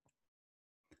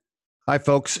Hi,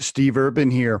 folks. Steve Urban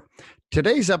here.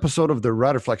 Today's episode of the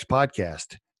Riderflex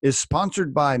podcast is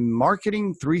sponsored by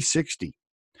Marketing 360.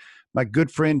 My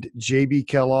good friend JB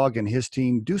Kellogg and his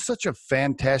team do such a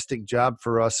fantastic job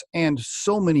for us and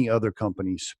so many other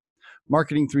companies.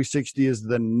 Marketing 360 is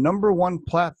the number one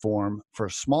platform for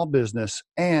small business,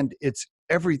 and it's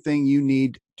everything you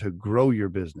need to grow your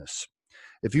business.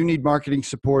 If you need marketing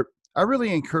support, I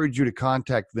really encourage you to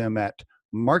contact them at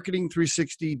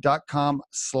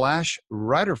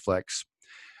marketing360.com/riderflex,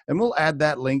 and we'll add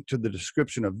that link to the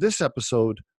description of this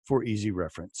episode for easy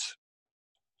reference.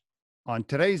 On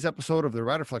today's episode of the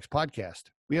Riderflex podcast,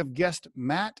 we have guest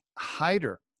Matt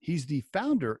Hyder. He's the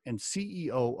founder and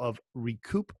CEO of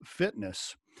Recoup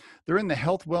Fitness. They're in the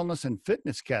health, wellness, and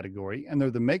fitness category, and they're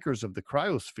the makers of the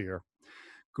Cryosphere.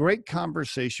 Great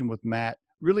conversation with Matt,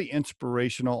 really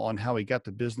inspirational on how he got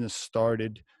the business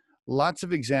started. Lots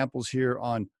of examples here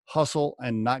on hustle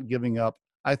and not giving up.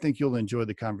 I think you'll enjoy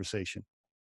the conversation.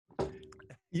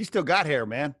 You still got hair,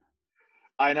 man.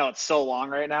 I know it's so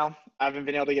long right now. I haven't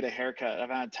been able to get a haircut. I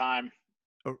haven't had time.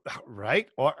 Right?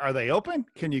 Or are they open?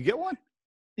 Can you get one?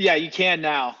 Yeah, you can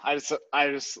now. I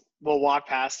just will walk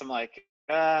past them like,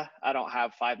 I don't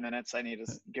have 5 minutes. I need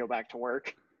to go back to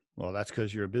work. Well, that's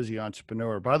because you're a busy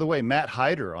entrepreneur. By the way, Matt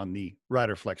Hyder on the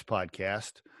Riderflex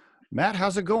podcast. Matt,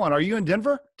 how's it going? Are you in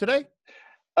Denver today?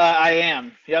 I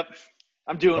am. Yep.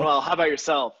 I'm doing well. How about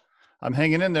yourself? I'm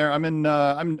hanging in there. I'm in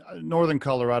northern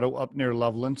Colorado, up near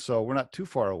Loveland, so we're not too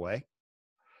far away.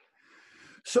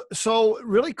 So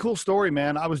really cool story,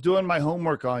 man. I was doing my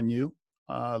homework on you.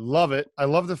 Love it. I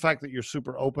love the fact that you're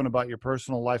super open about your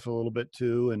personal life a little bit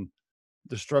too, and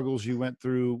the struggles you went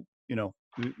through. You know,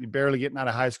 you barely getting out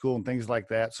of high school and things like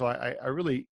that. So I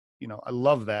really, I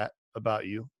love that about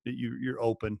you, that you're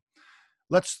open.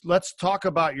 Let's talk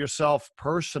about yourself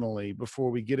personally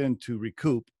before we get into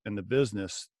Recoup and the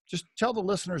business. Just tell the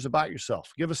listeners about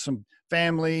yourself. Give us some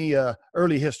family,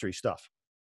 early history stuff.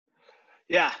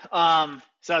 Yeah.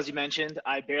 So as you mentioned,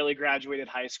 I barely graduated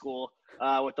high school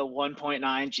with a 1.9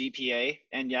 GPA.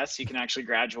 And yes, you can actually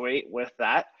graduate with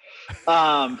that.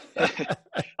 I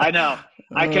know.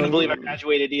 I couldn't believe I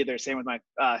graduated either. Same with my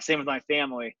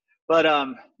family. But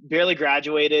barely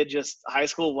graduated. Just high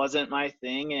school wasn't my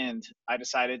thing, and I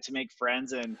decided to make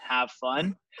friends and have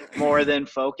fun more than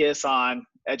focus on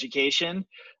education.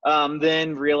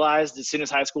 Then realized as soon as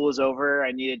high school was over,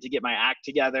 I needed to get my act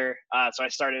together. So I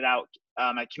started out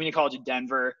at community college in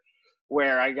Denver,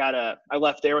 where I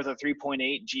left there with a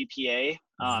 3.8 GPA.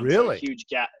 Really? So huge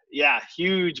gap. Yeah,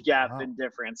 huge gap in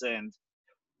difference, and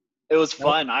it was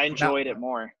fun. I enjoyed it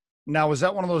more. Now, was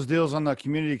that one of those deals on the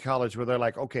community college where they're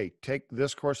like, okay, take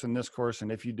this course, and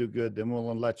if you do good, then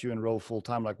we'll let you enroll full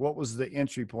time? Like, what was the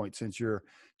entry point since your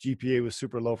GPA was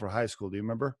super low for high school? Do you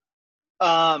remember?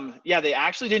 Yeah, they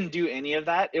actually didn't do any of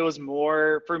that. It was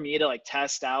more for me to like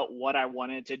test out what I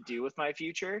wanted to do with my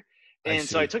future. And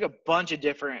so I took a bunch of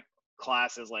different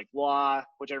classes like law,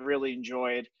 which I really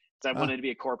enjoyed because I wanted to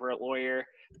be a corporate lawyer.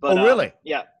 But really?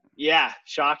 Yeah,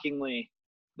 shockingly.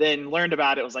 Then learned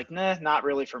about it, was like, nah, not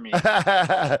really for me.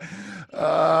 By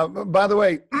the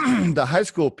way, the high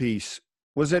school piece,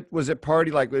 was it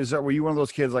party? Like, were you one of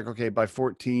those kids like, okay, by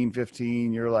 14,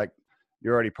 15, you're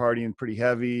already partying pretty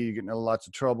heavy, you're getting in lots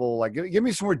of trouble? Like, give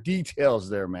me some more details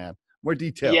there, man. More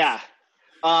details. Yeah.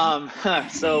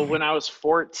 So when I was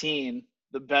 14,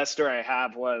 the best story I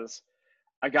have was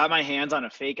I got my hands on a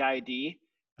fake ID,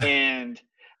 and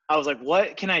I was like,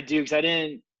 what can I do? Because I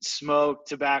didn't smoke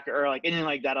tobacco or like anything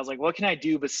like that. I was like, what can I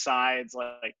do besides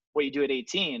like what you do at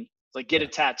 18? It's like, get a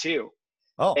tattoo.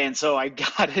 Oh. And so I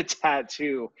got a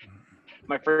tattoo,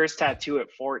 my first tattoo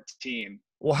at 14.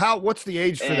 Well, what's the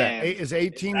age for that? Is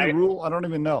 18 the rule? I don't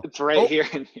even know. It's right here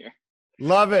and here.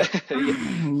 Love it.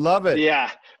 Love it.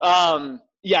 Yeah.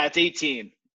 Yeah, it's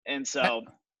 18. And so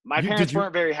my parents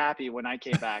weren't very happy when I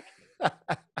came back.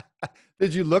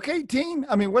 Did you look 18?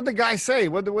 I mean, what'd the guy say?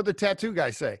 What'd the tattoo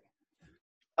guy say?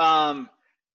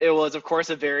 It was, of course,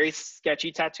 a very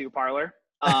sketchy tattoo parlor.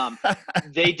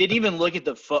 They didn't even look at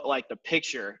the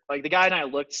picture. Like, the guy and I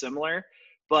looked similar,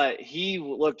 but he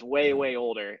looked way, way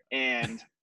older. And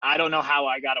I don't know how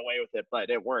I got away with it, but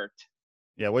it worked.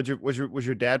 Yeah. Was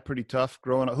your dad pretty tough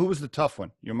growing up? Who was the tough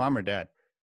one? Your mom or dad?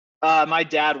 My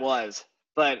dad was,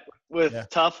 but with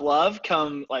tough love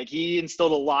come, like, he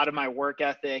instilled a lot of my work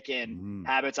ethic and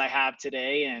habits I have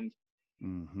today. And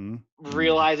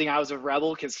realizing I was a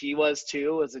rebel, because he was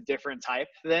too, was a different type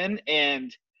then,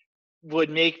 and would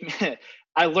make me,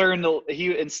 I learned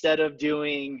he, instead of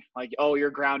doing like, oh, you're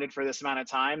grounded for this amount of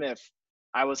time, if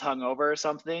I was hungover or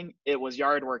something, it was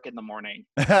yard work in the morning.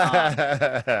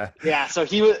 Yeah. Yeah, so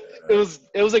it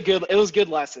was good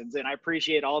lessons, and I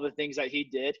appreciate all the things that he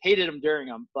did. Hated him during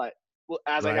them, but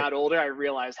as I Right. got older, I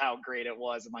realized how great it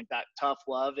was, and like that tough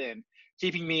love and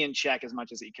keeping me in check as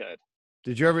much as he could.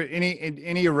 Did you ever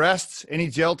any arrests, any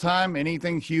jail time,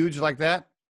 anything huge like that?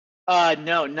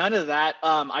 No, none of that.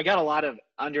 I got a lot of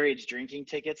underage drinking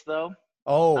tickets though.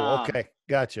 Oh, Um, okay.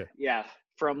 Gotcha. yeah,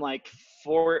 from like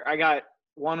four. I got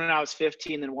one when I was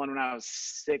 15, and one when I was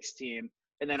 16,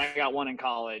 and then I got one in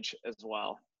college as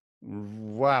well.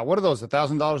 Wow. What are those?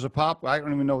 $1,000 a pop? I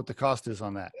don't even know what the cost is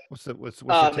on that. What's the It's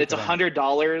ticket on that?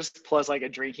 $100 plus like a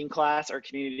drinking class or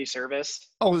community service.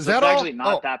 Oh, is So it's that actually all?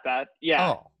 not Oh, that bad.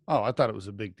 Yeah. oh, I thought it was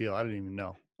a big deal. I didn't even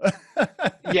know.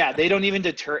 Yeah. They don't even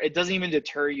deter, it doesn't even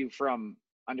deter you from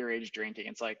underage drinking.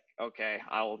 It's like, okay,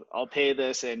 I'll pay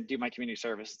this and do my community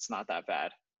service. It's not that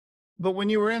bad. But when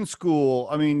you were in school,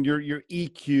 I mean, your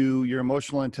EQ, your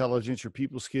emotional intelligence, your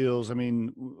people skills, I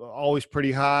mean, always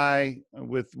pretty high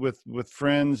with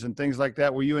friends and things like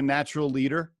that. Were you a natural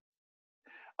leader?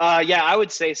 Yeah, I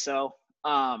would say so.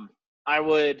 I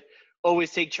would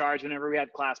always take charge whenever we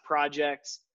had class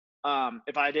projects.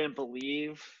 If I didn't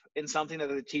believe in something that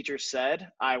the teacher said,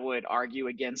 I would argue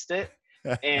against it.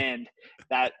 And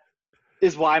that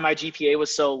is why my GPA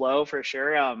was so low for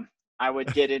sure. I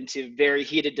would get into very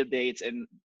heated debates, and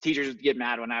teachers would get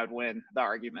mad when I would win the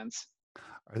arguments.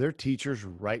 Are there teachers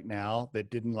right now that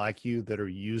didn't like you that are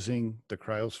using the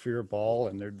cryosphere ball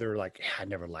and they're like, "Yeah, I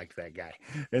never liked that guy,"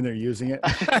 and they're using it?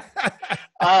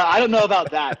 I don't know about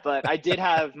that, but I did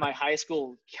have my high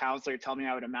school counselor tell me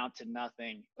I would amount to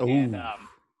nothing, and Oh,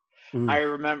 I ooh.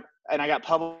 remember, and I got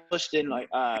published in like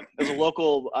there's a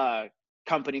local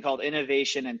company called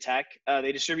Innovation and Tech.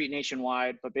 They distribute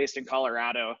nationwide, but based in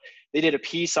Colorado. They did a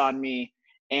piece on me,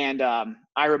 and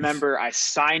I remember I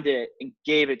signed it and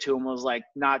gave it to him. Was like,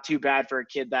 not too bad for a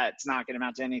kid that's not going to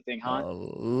amount to anything, huh?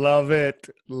 Love it,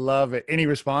 love it. Any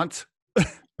response?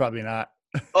 Probably not.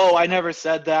 Oh, I never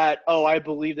said that. Oh, I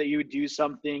believe that you would do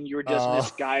something. You were just Oh.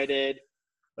 misguided.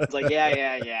 It's like, yeah,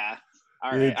 yeah, yeah.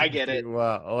 All right, I get it. Interesting.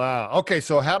 Wow. Wow. Okay.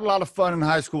 So had a lot of fun in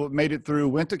high school, made it through,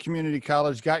 went to community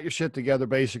college, got your shit together,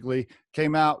 basically,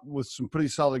 came out with some pretty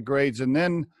solid grades, and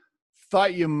then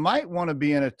thought you might want to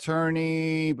be an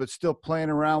attorney, but still playing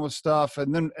around with stuff.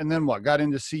 And then what? Got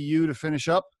into CU to finish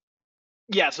up?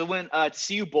 Yeah, so went to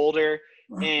CU Boulder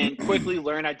and quickly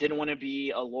learned I didn't want to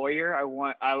be a lawyer.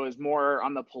 I was more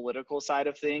on the political side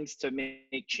of things to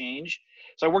make change.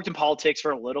 So I worked in politics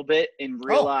for a little bit and Oh,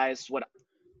 realized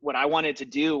what I wanted to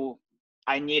do,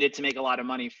 I needed to make a lot of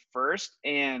money first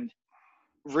and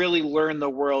really learn the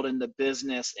world and the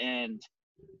business and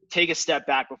take a step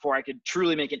back before I could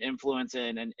truly make an influence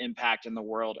and an impact in the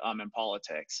world in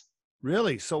politics.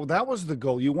 really? So that was the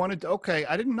goal. You wanted to, okay,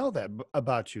 I didn't know that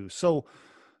about you. So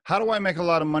how do I make a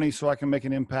lot of money so I can make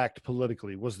an impact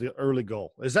politically was the early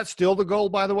goal. Is that still the goal,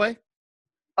 by the way?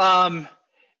 Um,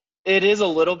 It is a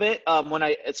little bit when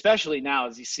I, especially now,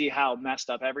 as you see how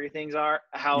messed up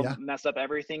how Yeah. messed up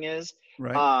everything is.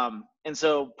 Right. And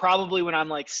so probably when I'm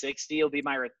like 60, it'll be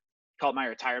called my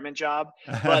retirement job.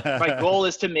 But my goal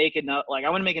is to make enough, like I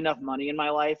want to make enough money in my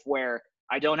life where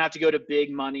I don't have to go to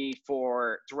big money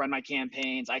to run my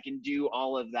campaigns. I can do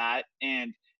all of that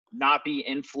and not be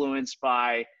influenced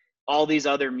by all these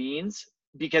other means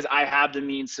because I have the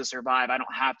means to survive. I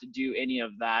don't have to do any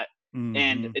of that,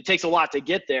 and Mm-hmm. it takes a lot to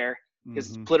get there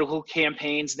because Mm-hmm. political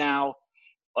campaigns now,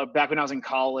 back when I was in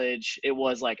college, it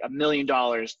was like $1 million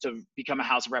to become a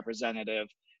House of Representative,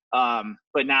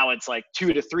 but now it's like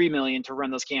 2 to 3 million to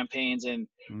run those campaigns and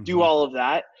do Mm-hmm. all of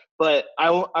that. But I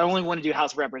only want to do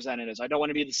House of Representatives. I don't want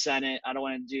to be the Senate. I don't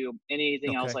want to do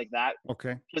anything else Okay. like that.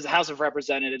 Okay. Because the House of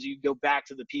Representatives, you go back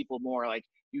to the people more. Like,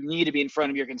 you need to be in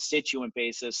front of your constituent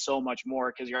basis so much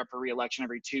more because you're up for reelection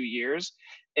every 2 years.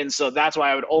 And so that's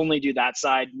why I would only do that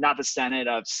side, not the Senate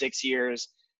of 6 years,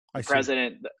 I the see.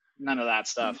 president, none of that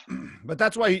stuff. But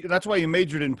that's why you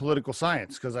majored in political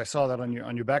science because I saw that on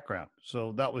your background.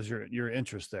 So that was your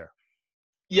interest there.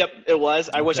 Yep, it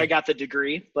was. I wish I Okay. got the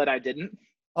degree, but I didn't.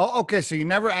 Oh, okay. So you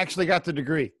never actually got the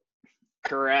degree.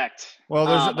 Correct. Well,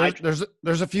 there's I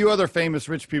there's a few other famous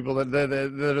rich people that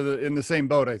are in the same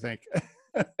boat, I think.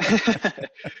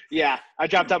 yeah, I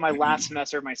dropped out my last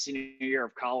semester of my senior year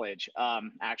of college.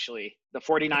 Actually, the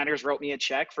 49ers wrote me a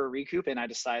check for a recoup, and I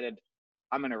decided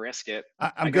I'm going to risk it.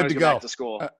 I I'm can good always to go back go. to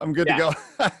school. I'm good to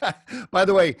Yeah. go. By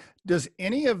the way, does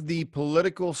any of the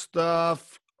political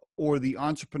stuff or the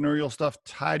entrepreneurial stuff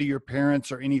tie to your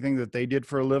parents or anything that they did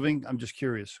for a living? I'm just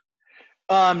curious.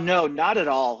 No, not at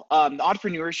all. The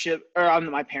entrepreneurship, or on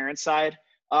my parents' side,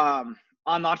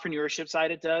 On the entrepreneurship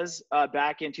side, it does.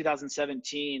 Back in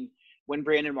 2017, when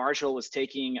Brandon Marshall was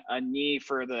taking a knee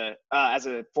for the as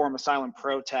a form of silent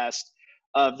protest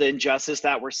of the injustice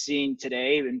that we're seeing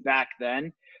today, and back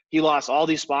then, he lost all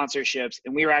these sponsorships,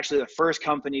 and we were actually the first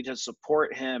company to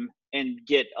support him and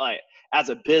get as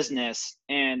a business,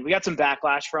 and we got some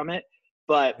backlash from it.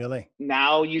 But Really?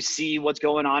 now you see what's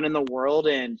going on in the world,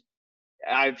 and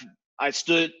I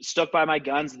stuck by my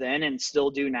guns then and still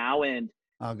do now, and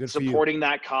Good for you. supporting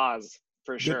that cause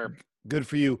for sure. Good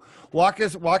for you. Walk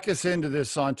us into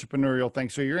this entrepreneurial thing.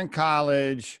 So you're in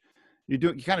college,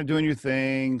 you're kind of doing your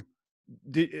thing.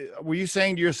 Were you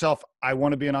saying to yourself, I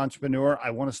want to be an entrepreneur,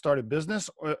 I want to start a business?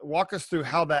 Or walk us through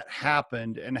how that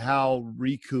happened and how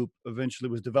Recoup eventually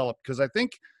was developed. Because I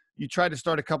think you tried to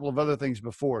start a couple of other things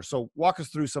before. So walk us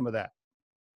through some of that.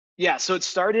 Yeah, so it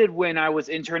started when I was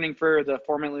interning for the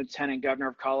former Lieutenant Governor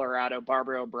of Colorado,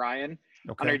 Barbara O'Brien,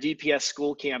 on her DPS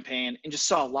school campaign, and just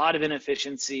saw a lot of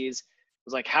inefficiencies. I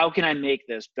was like, how can I make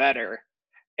this better?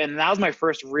 And that was my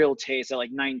first real taste at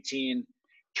like 19.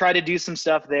 Tried to do some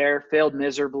stuff there, failed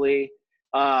miserably,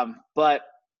 but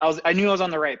I knew I was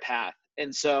on the right path,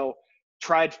 and so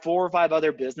tried 4 or 5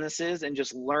 other businesses and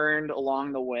just learned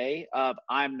along the way of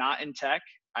I'm not in tech.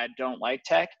 I don't like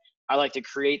tech. I like to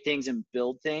create things and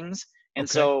build things. And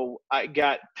so I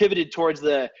got pivoted towards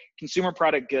the consumer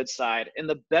product goods side. And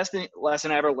the best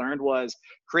lesson I ever learned was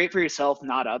create for yourself,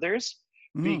 not others,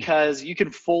 because you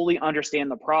can fully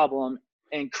understand the problem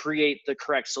and create the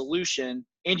correct solution,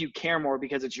 and you care more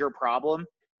because it's your problem.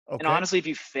 And honestly, if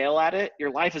you fail at it,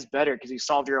 your life is better because you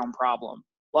solved your own problem.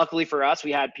 Luckily for us,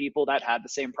 we had people that had the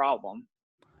same problem.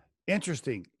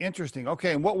 Interesting.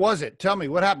 Okay, and what was it? Tell me,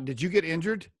 what happened? Did you get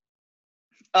injured?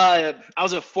 I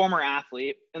was a former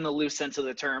athlete in the loose sense of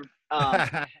the term.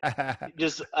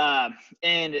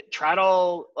 And tried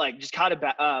all, like, just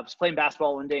was playing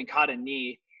basketball one day and caught a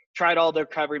knee. Tried all the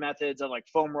recovery methods of like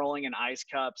foam rolling and ice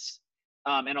cups,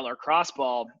 and a lacrosse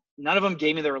ball. None of them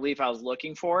gave me the relief I was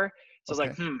looking for. So I was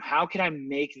like, how can I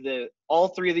make all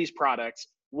 3 of these products?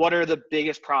 What are the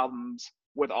biggest problems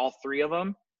with all 3 of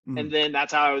them? And then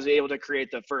that's how I was able to create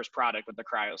the first product with the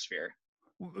cryosphere.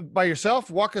 By yourself?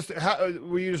 Walk us through. How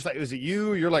were you just like, was it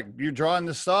you? You're drawing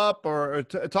this up, or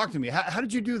talk to me. How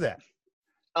did you do that?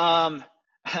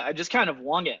 I just kind of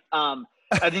wung it.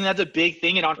 I think that's a big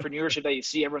thing in entrepreneurship that you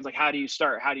see. Everyone's like, how do you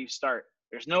start? How do you start?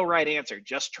 There's no right answer.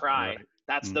 Just try. Right.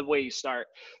 That's the way you start.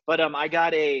 But I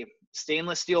got a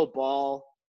stainless steel ball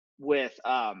with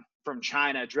from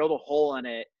China, drilled a hole in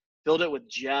it, filled it with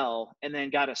gel, and then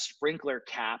got a sprinkler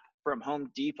cap from Home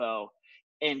Depot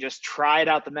and just tried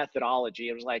out the methodology.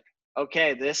 It was like,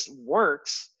 okay, this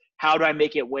works. How do I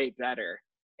make it way better?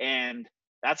 And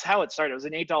that's how it started. It was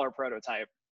an $8 prototype.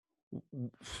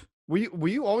 Were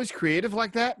you always creative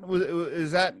like that?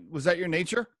 Was that your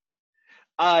nature?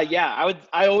 Yeah,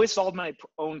 I always solved my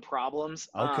own problems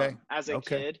as a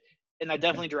kid. And that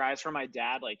definitely derives from my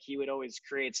dad. Like, he would always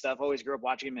create stuff, always grew up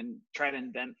watching him and try to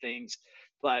invent things.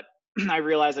 But I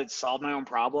realized I'd solved my own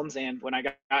problems. And when I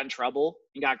got in trouble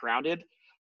and got grounded,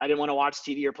 I didn't want to watch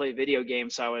TV or play video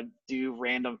games. So I would do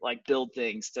random, like, build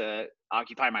things to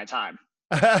occupy my time.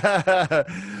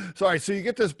 Sorry. So you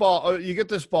get this ball,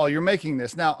 you're making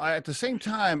this. Now, at the same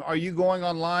time, are you going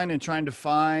online and trying to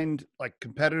find like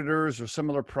competitors or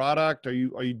similar product? Are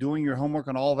you doing your homework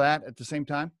on all that at the same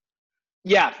time?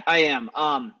 Yeah, I am.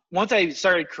 Once I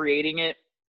started creating it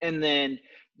and then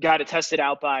got it tested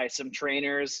out by some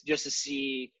trainers just to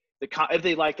see if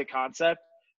they like the concept,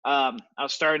 I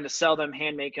was starting to sell them,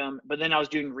 hand make them, but then I was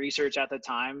doing research at the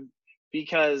time,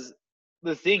 because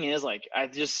the thing is, like,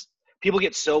 people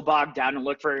get so bogged down and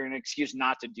look for an excuse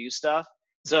not to do stuff.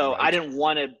 So right. I didn't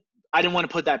want to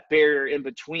put that barrier in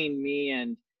between me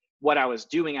and what I was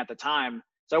doing at the time.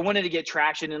 So I wanted to get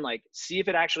traction and like see if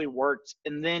it actually worked,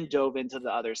 and then dove into the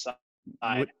other side.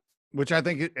 Which I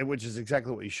think, which is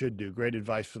exactly what you should do. Great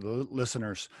advice for the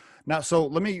listeners. Now, so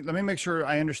let me make sure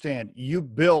I understand. You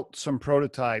built some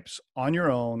prototypes on your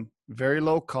own, very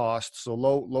low cost, so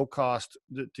low cost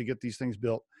to get these things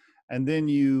built, and then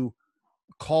you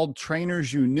called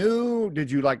trainers you knew. Did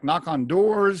you like knock on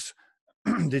doors?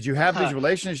 Did you have these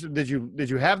relationships? Did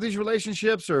you have these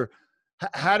relationships, or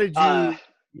how did you?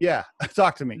 Yeah,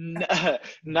 talk to me.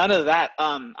 None of that.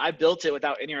 I built it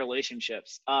without any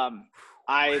relationships.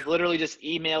 I literally just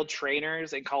emailed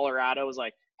trainers in Colorado. Was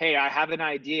like, hey, I have an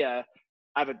idea.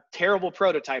 I have a terrible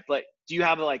prototype, but do you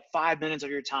have like 5 minutes of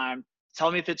your time?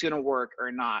 Tell me if it's going to work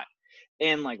or not.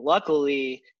 And like,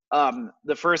 luckily,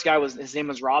 the first guy his name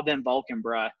was Robin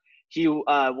Balkenborough. He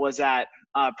was at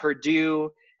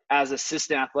Purdue as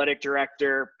assistant athletic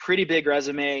director, pretty big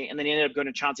resume. And then he ended up going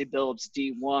to Chauncey Billups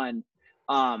D1.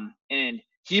 And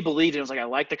he believed it. It was like, I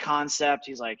like the concept.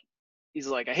 He's like,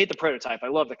 I hate the prototype. I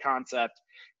love the concept.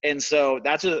 And so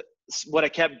that's what I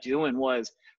kept doing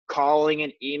was calling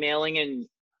and emailing, and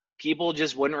people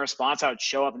just wouldn't respond. So I would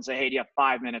show up and say, hey, do you have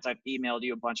 5 minutes? I've emailed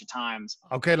you a bunch of times.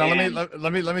 Okay, now And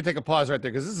let me take a pause right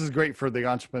there, because this is great for the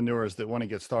entrepreneurs that want to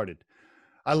get started.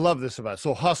 I love this about it.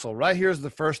 So hustle, right? Here's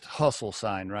the first hustle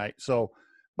sign, right? So,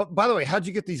 but by the way, how'd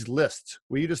you get these lists?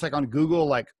 Were you just like on Google,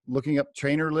 like looking up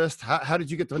trainer lists? How did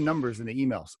you get the numbers in the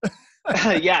emails?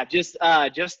 yeah,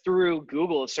 just through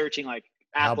Google searching like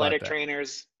How about athletic that?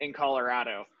 trainers in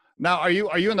Colorado. Now, are you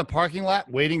in the parking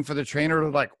lot waiting for the trainer to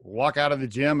like walk out of the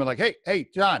gym and like, hey,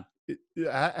 John,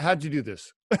 how'd you do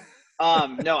this?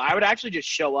 No, I would actually just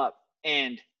show up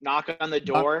and knock on the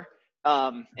door,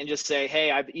 and just say, hey,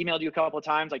 I've emailed you a couple of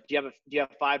times. Like, do you have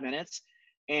 5 minutes?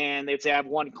 And they'd say, I have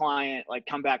one client, like,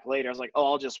 come back later. I was like, oh,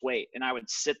 I'll just wait. And I would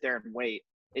sit there and wait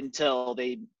until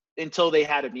they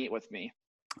had to meet with me.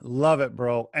 Love it,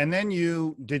 bro. And then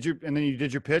you did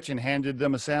your pitch and handed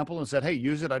them a sample and said, hey,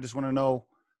 use it. I just want to know,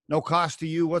 no cost to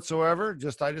you whatsoever.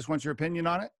 I just want your opinion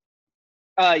on it.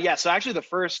 Yeah. So actually the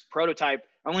first prototype,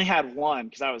 I only had one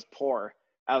because I was poor.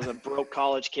 I was a broke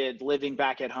college kid living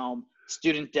back at home,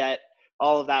 student debt,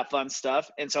 all of that fun stuff.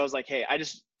 And so I was like, hey,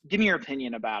 give me your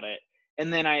opinion about it.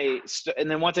 And then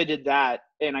once I did that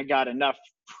and I got enough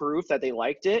proof that they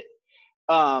liked it,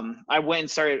 I went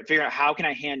and started figuring out, how can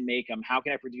I hand make them? How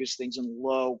can I produce things in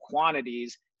low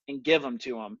quantities and give them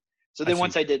to them? So then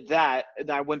once I did that,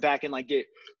 I went back and like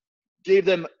gave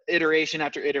them iteration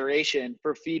after iteration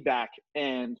for feedback,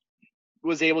 and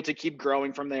was able to keep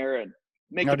growing from there and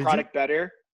make Now, the product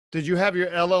better. did you have your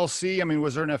LLC? I mean,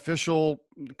 was there an official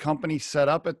company set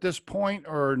up at this point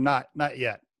or not? Not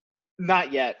yet.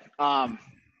 Not yet.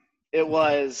 It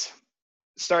was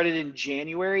started in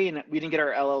January, and we didn't get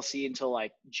our LLC until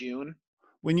like June.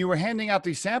 When you were handing out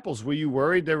these samples, were you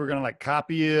worried they were going to like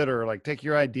copy it or like take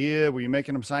your idea? Were you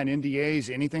making them sign NDAs,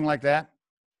 anything like that?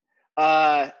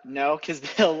 No, because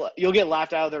you'll get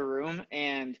laughed out of the room,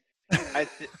 and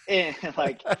and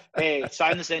like, hey,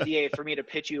 sign this NDA for me to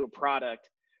pitch you a product.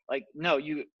 Like, no,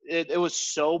 it was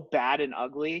so bad and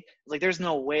ugly. Like, there's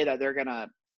no way that they're gonna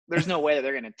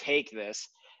take this.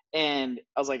 And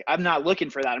I was like, I'm not looking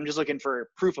for that. I'm just looking for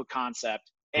proof of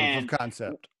concept. Proof of And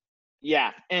concept.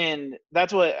 yeah, and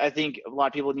that's what I think a lot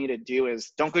of people need to do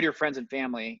is don't go to your friends and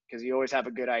family because you always have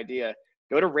a good idea.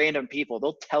 Go to random people.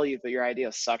 They'll tell you if your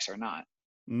idea sucks or not.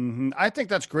 I think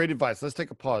that's great advice. Let's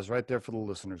take a pause right there for the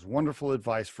listeners. Wonderful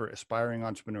advice for aspiring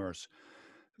entrepreneurs.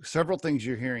 Several things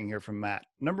you're hearing here from Matt.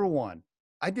 Number one,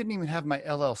 I didn't even have my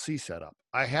LLC set up.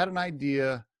 I had an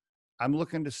idea. I'm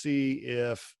looking to see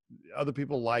if other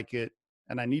people like it,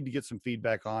 and I need to get some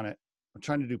feedback on it. I'm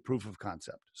trying to do proof of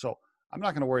concept. So I'm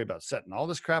not going to worry about setting all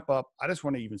this crap up. I just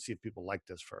want to even see if people like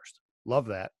this first. Love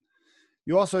that.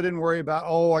 You also didn't worry about,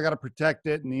 oh, I got to protect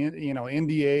it and the,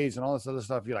 NDAs and all this other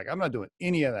stuff. You're like, I'm not doing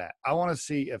any of that. I want to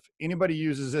see if anybody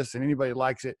uses this and anybody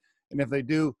likes it. And if they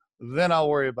do, then I'll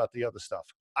worry about the other stuff.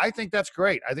 I think that's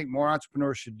great. I think more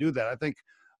entrepreneurs should do that. I think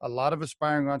a lot of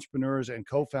aspiring entrepreneurs and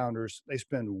co-founders, they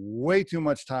spend way too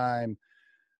much time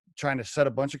trying to set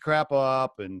a bunch of crap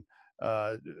up and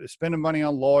spending money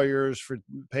on lawyers for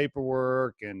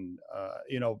paperwork and,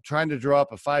 trying to draw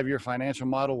up a 5-year financial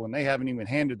model when they haven't even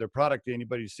handed their product to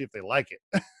anybody to see if they like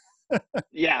it.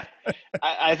 Yeah,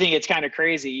 I think it's kind of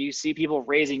crazy. You see people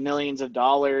raising millions of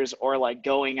dollars or like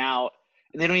going out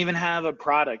and they don't even have a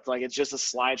product. Like, it's just a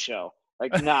slideshow.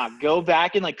 Like, nah, go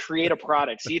back and like create a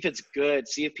product, see if it's good,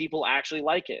 see if people actually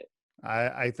like it.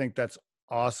 I think that's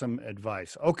awesome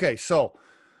advice. Okay. So,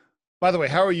 by the way,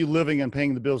 how are you living and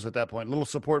paying the bills at that point? A little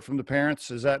support from the parents.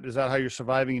 Is that how you're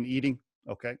surviving and eating?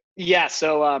 Okay. Yeah.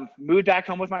 So moved back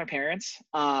home with my parents.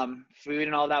 Food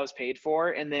and all that was paid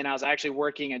for. And then I was actually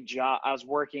working a job. I was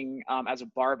working as a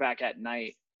bar back at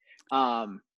night.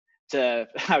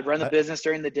 I'd run the business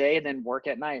during the day and then work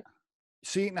at night.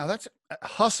 See, now that's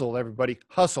hustle, everybody.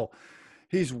 Hustle.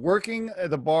 He's working at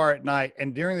the bar at night,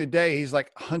 and during the day, he's like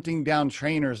hunting down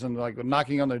trainers and like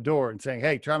knocking on their door and saying,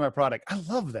 hey, try my product. I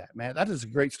love that, man. That is a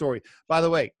great story. By the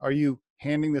way, are you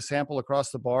handing the sample across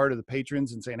the bar to the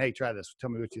patrons and saying, hey, try this. Tell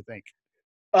me what you think?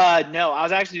 No, I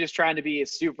was actually just trying to be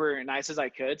as super nice as I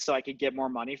could so I could get more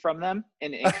money from them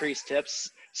and increase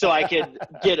tips so I could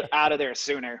get out of there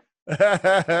sooner.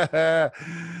 Oh,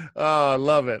 I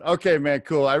love it. Okay, man.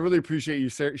 Cool. I really appreciate you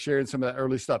sharing some of that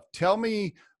early stuff. Tell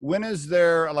me, when is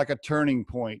there like a turning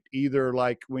point, either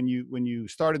like when you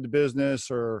started the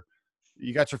business or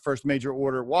you got your first major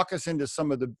order? Walk us into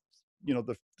some of the,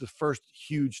 the first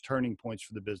huge turning points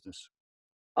for the business.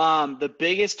 The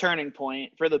biggest turning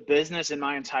point for the business in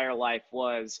my entire life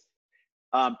was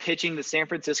pitching the San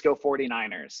Francisco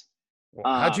 49ers.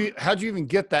 How'd you even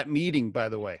get that meeting, by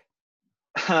the way?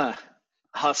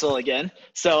 Hustle again.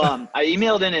 So I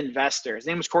emailed an investor. His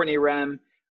name was Courtney Rem.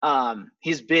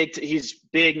 He's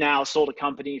big now, sold a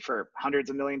company for hundreds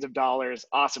of millions of dollars.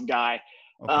 Awesome guy.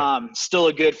 Okay. Still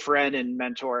a good friend and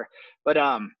mentor. But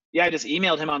I just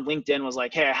emailed him on LinkedIn, was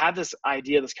like, hey, I had this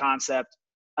idea, this concept.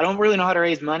 I don't really know how to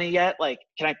raise money yet. Like,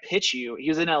 can I pitch you? He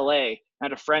was in LA. I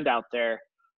had a friend out there.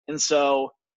 And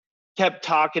so kept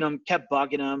talking to him, kept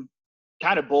bugging him.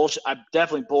 Kind of bullshit. I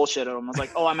definitely bullshitted him. I was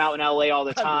like, oh, I'm out in LA all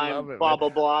the time, blah, blah,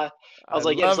 blah. I was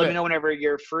like, yeah, just let me know whenever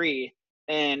you're free.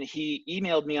 And he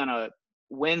emailed me on a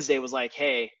Wednesday, was like,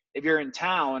 hey, if you're in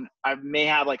town, I may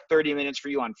have like 30 minutes for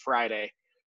you on Friday.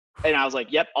 And I was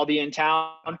like, yep, I'll be in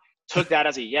town. Took that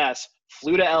as a yes.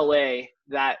 Flew to LA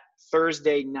that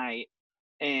Thursday night,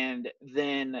 and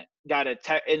then got a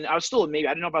text. And I was still, maybe,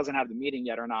 I didn't know if I was going to have the meeting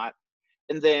yet or not.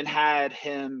 And then had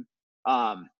him,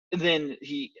 and then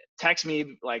he texted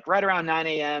me like right around 9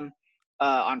 a.m.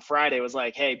 On Friday, was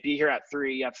like, hey, be here at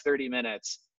 3, you have 30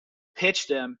 minutes. Pitched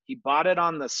him. He bought it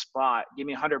on the spot, gave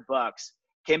me $100,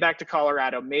 came back to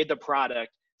Colorado, made the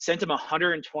product, sent him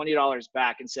 $120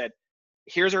 back and said,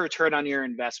 here's a return on your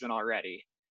investment already.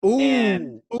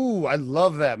 Ooh, I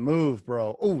love that move,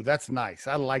 bro. Ooh, that's nice.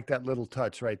 I like that little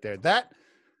touch right there. That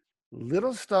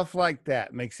little stuff like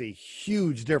that makes a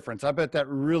huge difference. I bet that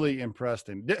really impressed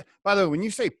him. By the way, when you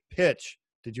say pitch,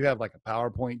 did you have like a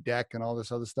PowerPoint deck and all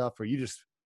this other stuff, or you just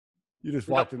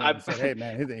walked in and said, hey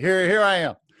man, here I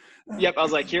am? Yep. I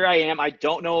was like, here I am. I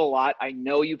don't know a lot. I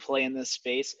know you play in this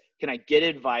space. Can I get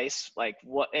advice? Like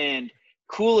what? And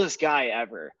coolest guy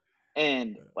ever.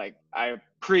 And like, I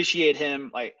appreciate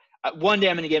him. Like one day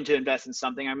I'm going to get him to invest in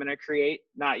something I'm going to create.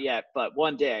 Not yet, but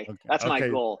one day. Okay. That's my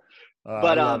goal.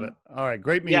 But I love it. All right,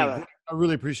 great meeting. Yeah, I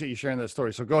really appreciate you sharing that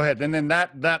story. So go ahead, and then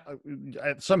that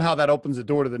somehow that opens the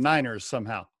door to the Niners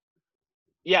somehow.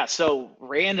 Yeah. So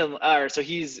so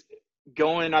he's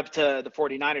going up to the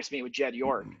 49ers to meet with Jed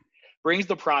York, brings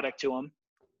the product to him,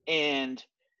 and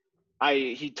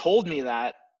he told me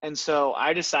that, and so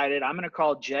I decided I'm going to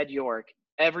call Jed York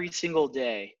every single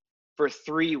day for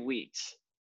 3 weeks,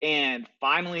 and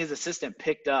finally his assistant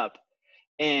picked up,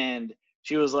 and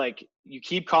she was like, you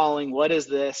keep calling, what is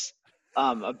this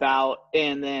about?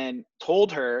 And then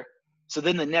told her. So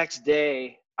then the next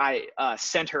day I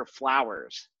sent her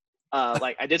flowers.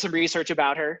 Like I did some research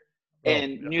about her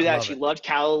and knew that she loved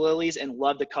calla lilies and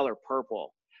loved the color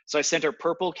purple. So I sent her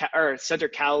sent her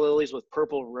calla lilies with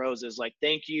purple roses. Like,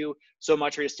 thank you so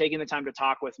much for just taking the time to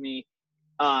talk with me.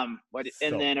 And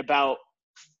then about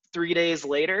 3 days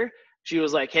later, she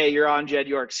was like, hey, you're on Jed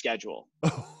York's schedule.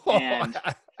 And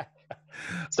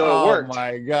so it worked. Oh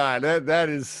my God. That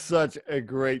is such a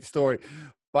great story.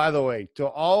 By the way, to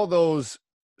all those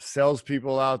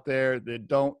salespeople out there that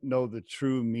don't know the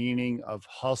true meaning of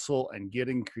hustle and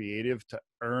getting creative to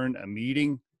earn a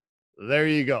meeting, there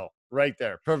you go. Right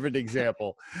there. Perfect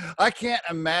example. I can't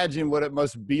imagine what it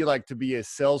must be like to be a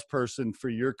salesperson for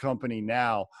your company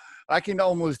now. I can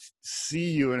almost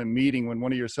see you in a meeting when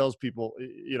one of your salespeople,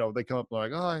 they come up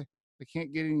like, oh, I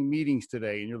can't get any meetings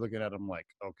today. And you're looking at them like,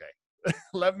 okay,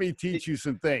 let me teach you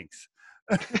some things.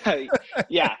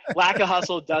 Yeah. Lack of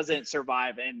hustle doesn't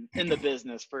survive in the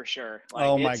business for sure. Like,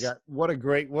 oh my God. What a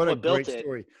great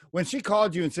story. When she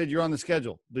called you and said you're on the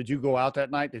schedule, did you go out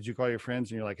that night? Did you call your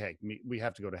friends and you're like, hey, we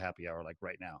have to go to happy hour like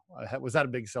right now? Was that a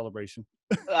big celebration?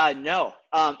 No.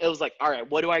 It was like, all right,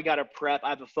 what do I got to prep? I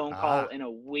have a phone call in a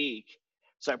week.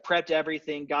 So I prepped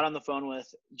everything, got on the phone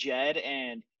with Jed,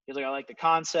 and he was like, I like the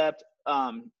concept.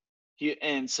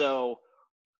 And so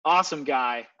awesome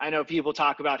guy. I know people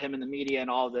talk about him in the media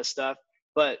and all this stuff,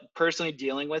 but personally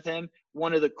dealing with him,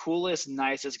 one of the coolest,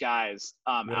 nicest guys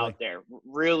really? Out there.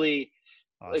 Really,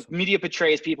 awesome. Like, media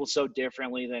portrays people so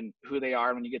differently than who they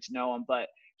are when you get to know them. But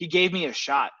he gave me a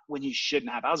shot when he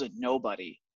shouldn't have. I was a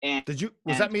nobody. And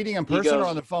was that meeting in person or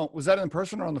on the phone? Was that in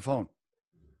person or on the phone?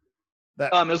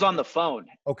 It was on the phone.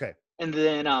 Okay. And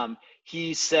then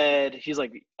he said, he's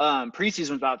like,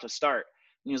 preseason's about to start.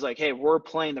 And he was like, hey, we're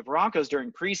playing the Broncos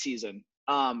during preseason.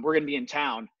 We're going to be in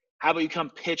town. How about you come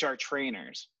pitch our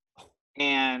trainers?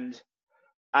 And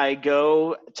I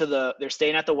go to they're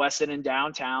staying at the Westin in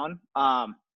downtown.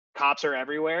 Cops are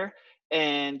everywhere.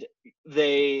 And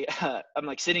I'm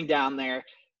like sitting down there.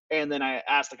 And then I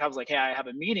asked the cops, like, hey, I have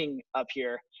a meeting up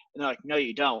here. And they're like, no,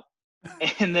 you don't.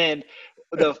 And then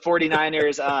the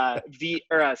 49ers,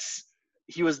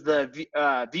 he was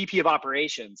the VP of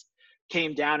operations,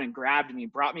 came down and grabbed me,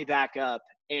 brought me back up,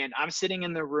 and I'm sitting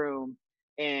in the room,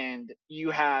 and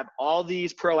you have all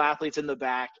these pro athletes in the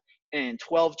back and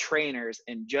 12 trainers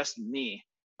and just me.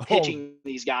 Oh, pitching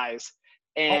these guys,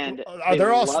 oh, and they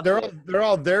loved it. they're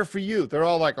all there for you. They're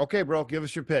all like, okay, bro, give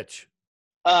us your pitch.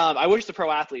 I wish the pro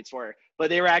athletes were, but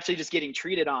they were actually just getting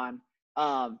treated on.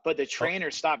 But the Oh, trainer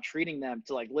stopped treating them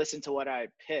to like listen to what I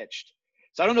pitched.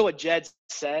 So I don't know what Jed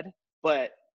said,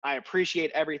 but I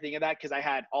appreciate everything of that because I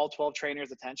had all 12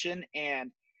 trainers' attention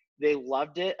and they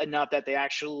loved it enough that they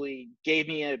actually gave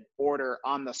me an order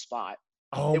on the spot.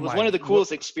 oh It was my! one of the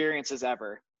coolest experiences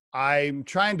ever. I'm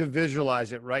trying to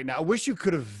visualize it right now. I wish you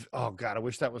could have. Oh God, I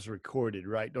wish that was recorded.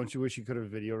 Right? Don't you wish you could have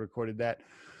video recorded that?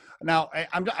 Now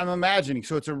I'm imagining.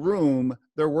 So it's a room.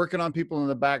 They're working on people in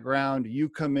the background. You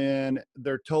come in.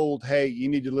 They're told, "Hey, you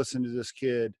need to listen to this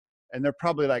kid," and they're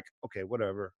probably like, "Okay,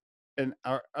 whatever." And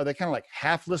are they kind of like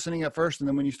half listening at first, and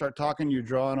then when you start talking, you're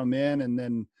drawing them in, and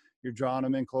then you're drawing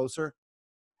them in closer?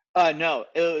 No,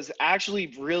 it was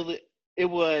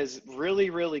really,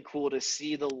 really cool to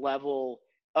see the level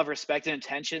of respect and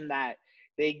attention that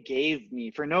they gave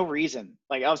me for no reason.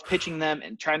 Like I was pitching them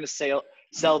and trying to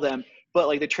sell them, but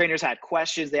like the trainers had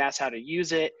questions, they asked how to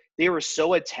use it. They were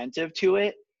so attentive to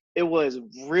it. It was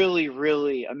really,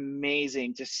 really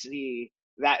amazing to see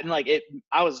that. And like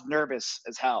I was nervous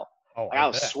as hell. Oh, Like I I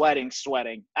was bet.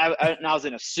 sweating. And I was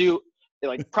in a suit. They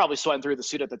like probably sweating through the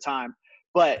suit at the time,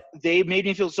 but they made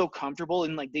me feel so comfortable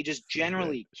and like they just So good.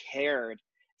 generally cared.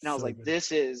 And I was So like, good.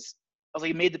 I was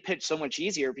like, it made the pitch so much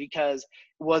easier because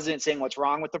it wasn't saying what's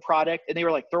wrong with the product. And they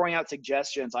were like throwing out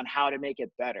suggestions on how to make it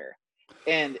better.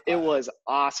 And it was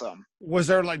awesome. Was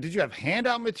there like, did you have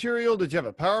handout material? Did you have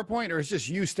a PowerPoint, or it's just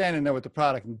you standing there with the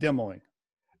product and demoing?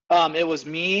 It was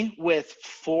me with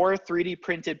 4 3D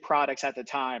printed products at the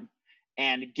time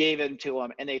and gave them to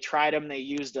them and they tried them, they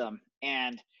used them.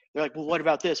 And they're like, well, what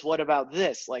about this? What about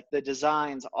this? Like the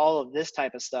designs, all of this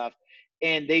type of stuff.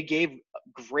 And they gave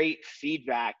great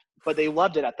feedback, but they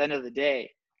loved it at the end of the day.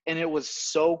 And it was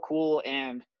so cool.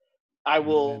 And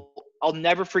Amen. I'll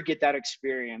never forget that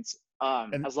experience. As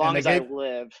And long as I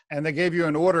live. they gave you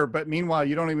an order, but meanwhile,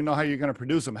 you don't even know how you're going to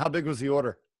produce them. How big was the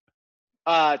order?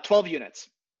 12 units.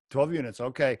 12 units.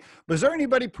 Okay. Was there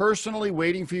anybody personally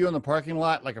waiting for you in the parking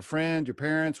lot, like a friend, your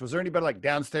parents? Was there anybody like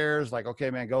downstairs, like, okay,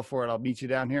 man, go for it. I'll meet you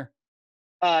down here?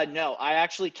 No, I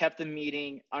actually kept the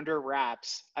meeting under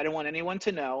wraps. I didn't want anyone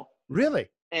to know, Really?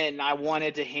 and I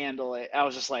wanted to handle it. I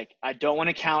was just like, I don't want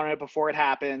to counter it before it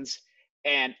happens.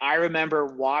 And I remember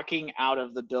walking out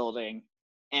of the building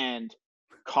and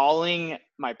calling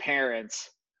my parents,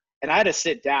 and I had to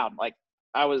sit down. Like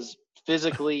I was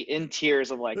physically in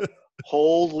tears of like,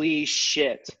 holy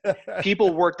shit.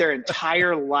 People work their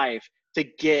entire life to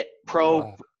get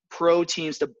Wow. pro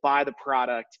teams to buy the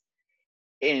product,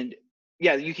 and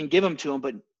yeah, you can give them to them,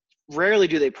 but rarely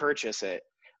do they purchase it.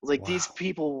 Like these Wow.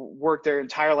 people work their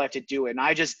entire life to do it, and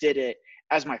I just did it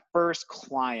as my first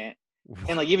client.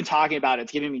 And like even talking about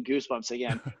it's giving me goosebumps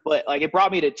again. But like it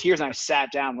brought me to tears, and I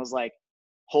sat down and was like,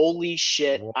 "Holy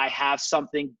shit, Wow. I have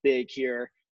something big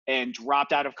here!" And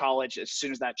dropped out of college as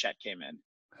soon as that check came in.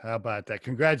 How about that?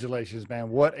 Congratulations, man.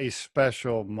 What a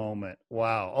special moment.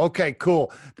 Wow. Okay,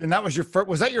 cool. And that was your first,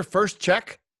 was that your first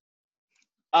check?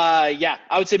 Yeah,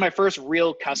 I would say my first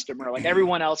real customer. Like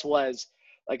everyone else was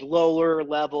like lower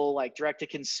level, like direct to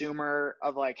consumer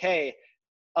of like, hey,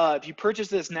 if you purchase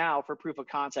this now for proof of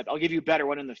concept, I'll give you a better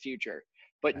one in the future.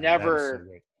 But Man, that is so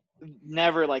great.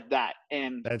 never like that.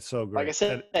 And That's so like I great.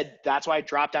 said, that's why I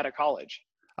dropped out of college.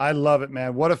 I love it,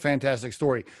 man. What a fantastic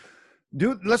story.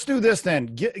 Let's do this then.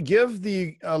 Give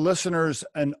the listeners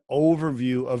an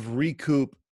overview of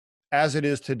Recoup as it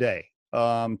is today.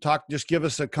 Just give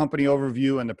us a company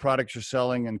overview and the products you're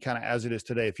selling and kind of as it is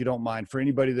today, if you don't mind, for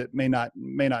anybody that may not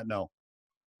know.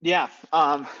 Yeah.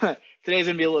 Today's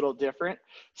gonna be a little different.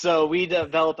 So we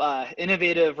develop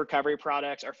innovative recovery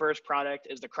products. Our first product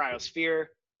is the Cryosphere.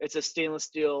 It's a stainless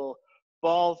steel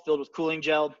ball filled with cooling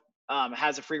gel. It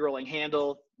has a free rolling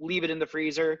handle. Leave it in the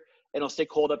freezer. It'll stay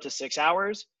cold up to 6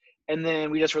 hours. And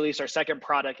then we just released our second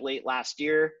product late last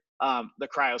year, the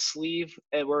Cryo Sleeve,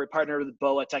 and we're partnered with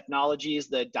BOA Technologies,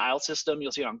 the dial system.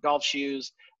 You'll see it on golf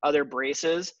shoes, other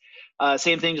braces.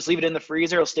 Same thing, just leave it in the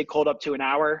freezer. It'll stay cold up to an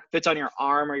hour. Fits on your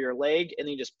arm or your leg, and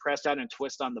then you just press down and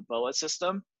twist on the BOA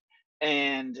system.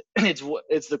 And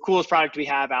it's the coolest product we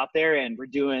have out there, and we're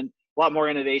doing a lot more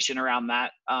innovation around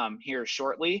that here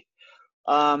shortly.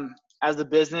 As the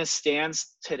business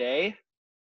stands today,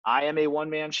 I am a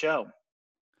one-man show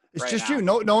It's right just you,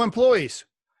 now. no employees.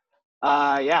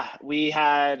 Yeah, we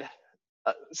had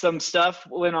some stuff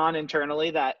went on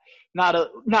internally that not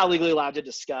legally allowed to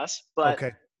discuss, but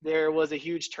Okay. there was a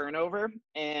huge turnover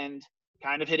and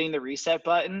kind of hitting the reset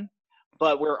button.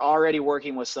 But we're already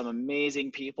working with some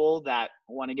amazing people that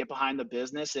want to get behind the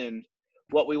business and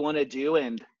what we want to do.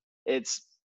 And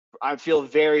I feel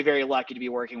very, very lucky to be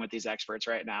working with these experts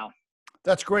right now.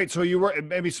 That's great. So you were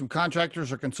maybe some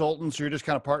contractors or consultants, or you're just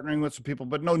kind of partnering with some people,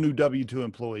 but no new W-2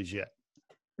 employees yet.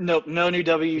 Nope, no new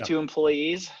W-2 Yep.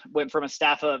 employees. Went from a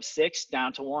staff of 6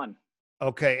 down to 1.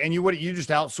 Okay. And you just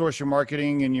outsource your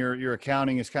marketing and your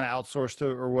accounting is kind of outsourced to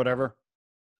or whatever?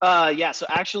 Yeah, so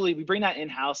actually we bring that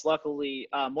in-house. Luckily,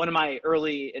 one of my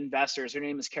early investors, her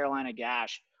name is Carolina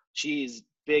Gash. She's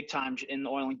big time in the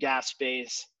oil and gas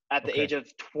space. At the age of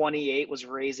 28, was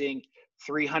raising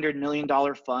 $300 million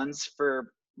funds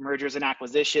for mergers and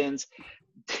acquisitions.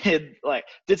 Did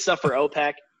stuff for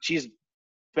OPEC. She's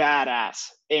badass,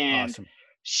 and Awesome.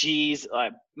 she's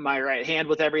my right hand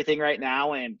with everything right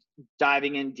now, and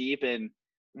diving in deep. And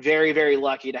very, very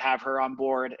lucky to have her on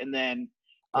board. And then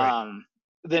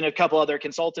then a couple other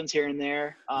consultants here and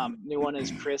there. New one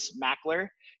is Chris Mackler.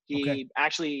 He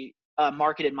actually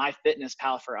marketed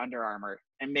MyFitnessPal for Under Armour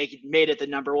and made it the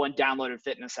 #1 downloaded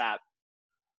fitness app.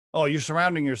 Oh, you're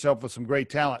surrounding yourself with some great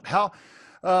talent.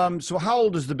 So how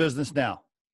old is the business now?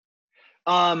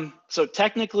 So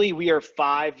technically we are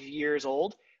 5 years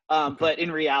old. But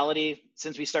in reality,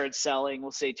 since we started selling,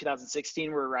 we'll say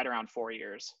 2016, we're right around 4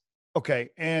 years. Okay.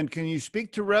 And can you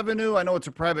speak to revenue? I know it's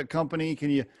a private company. Can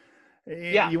you,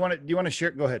 Yeah. do you want to share?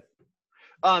 Go ahead.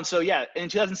 So yeah, in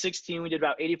 2016, we did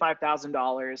about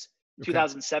 $85,000.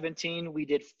 2017, we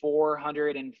did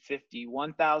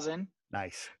 451,000.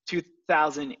 Nice.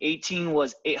 2018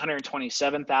 was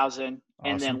 827,000. Awesome.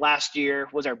 And then last year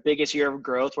was our biggest year of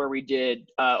growth, where we did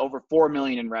over 4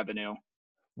 million in revenue.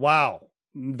 Wow.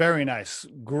 Very nice.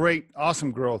 Great.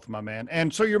 Awesome growth, my man.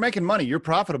 And so you're making money. You're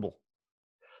profitable.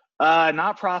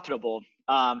 Not profitable,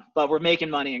 but we're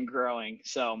making money and growing.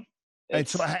 So.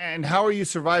 And how are you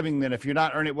surviving then if you're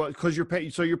not earning? Well, because you're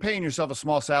paying yourself a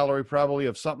small salary, probably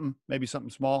of maybe something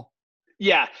small.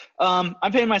 Yeah. I'm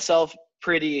paying myself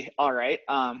pretty all right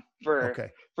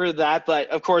for that. But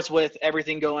of course, with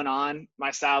everything going on,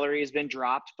 my salary has been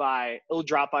dropped by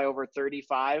over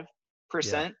 35%.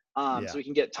 So we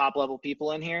can get top level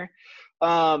people in here.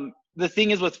 The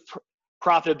thing is with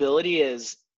profitability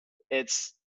is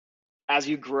it's as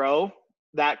you grow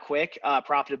that quick,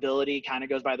 profitability kind of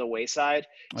goes by the wayside,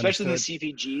 especially in the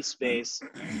CPG space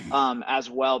as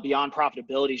well. Beyond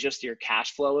profitability is just your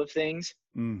cash flow of things.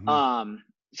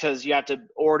 Because you have to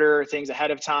order things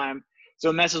ahead of time. So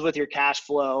it messes with your cash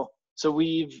flow. So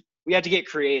we have to get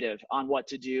creative on what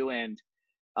to do. And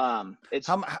it's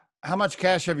how much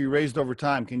cash have you raised over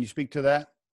time? Can you speak to that?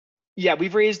 Yeah,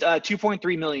 we've raised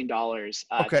 $2.3 million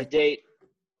to date.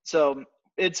 So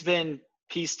it's been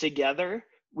pieced together.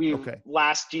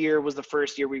 Last year was the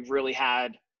first year we've really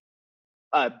had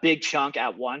a big chunk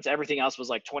at once. Everything else was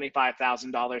like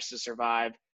 $25,000 to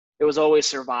survive. It was always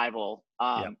survival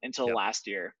until last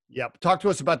year. Yep. Talk to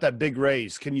us about that big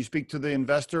raise. Can you speak to the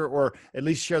investor, or at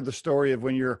least share the story of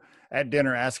when you're at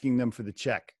dinner asking them for the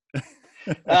check?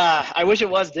 I wish it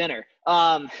was dinner.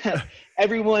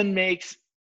 Everyone makes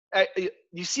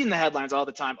you've seen the headlines all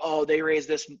the time. Oh, they raised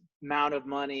this amount of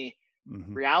money.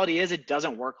 Reality is it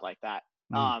doesn't work like that.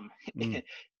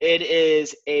 It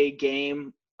is a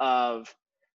game of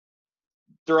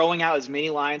throwing out as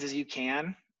many lines as you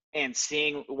can and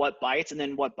seeing what bites, and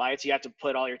then what bites, you have to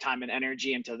put all your time and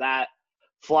energy into that,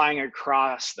 flying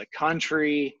across the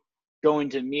country, going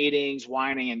to meetings,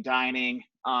 wining and dining.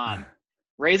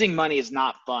 Raising money is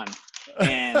not fun.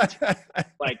 And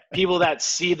like people that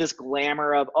see this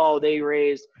glamour of, oh, they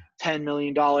raised $10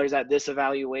 million at this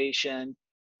evaluation.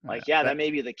 Like, that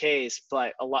may be the case,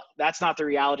 but that's not the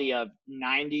reality of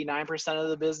 99% of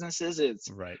the businesses.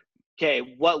 It's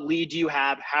okay, what lead do you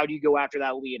have? How do you go after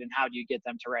that lead, and how do you get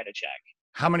them to write a check?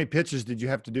 How many pitches did you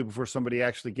have to do before somebody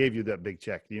actually gave you that big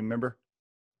check? Do you remember?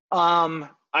 I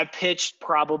pitched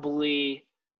probably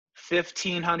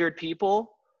 1,500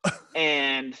 people,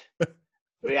 and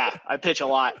I pitch a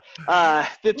lot.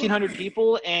 1,500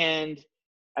 people, and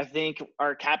I think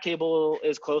our cap table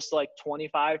is close to like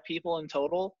 25 people in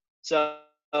total. So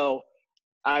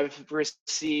I've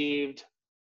received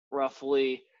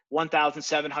roughly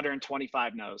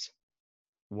 1,725 no's.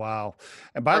 Wow.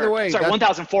 And by the way,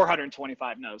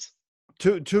 1,425 no's.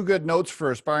 Two good notes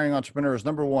for aspiring entrepreneurs.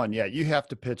 Number one, you have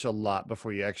to pitch a lot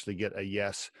before you actually get a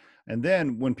yes. And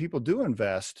then when people do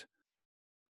invest,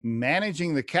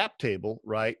 managing the cap table,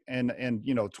 right? And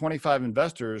 25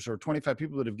 investors or 25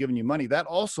 people that have given you money, that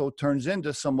also turns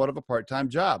into somewhat of a part-time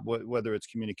job, whether it's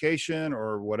communication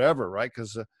or whatever, right?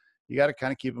 Because you got to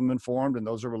kind of keep them informed, and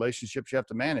those are relationships you have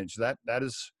to manage.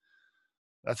 That's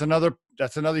another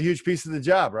huge piece of the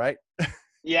job, right?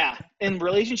 Yeah. And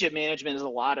relationship management is a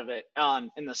lot of it.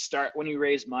 In the start, when you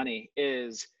raise money,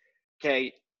 is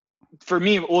okay. for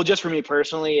me, well, just for me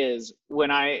personally, is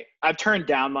when I've turned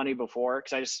down money before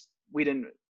because I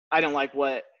didn't like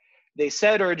what they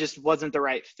said, or it just wasn't the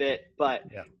right fit. But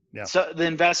Yeah. so the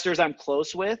investors I'm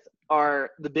close with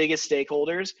are the biggest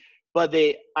stakeholders, but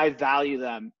I value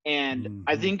them. And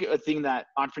I Mm-hmm. think a thing that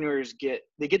entrepreneurs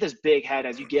they get this big head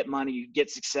as you get money, you get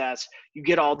success, you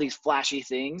get all these flashy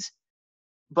things,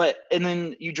 and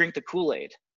then you drink the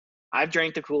Kool-Aid. I've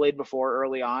drank the Kool-Aid before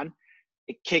early on.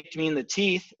 It kicked me in the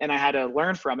teeth and I had to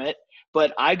learn from it.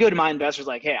 But I go to my investors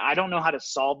like, hey, I don't know how to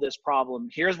solve this problem.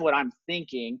 Here's what I'm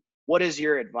thinking. What is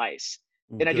your advice?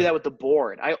 And I do Good. that with the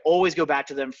board. I always go back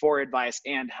to them for advice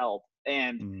and help.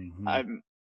 And Mm-hmm.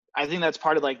 I think that's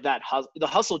part of like that the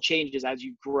hustle changes as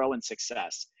you grow in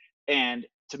success. And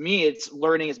to me, it's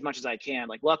learning as much as I can.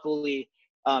 Like luckily,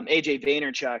 AJ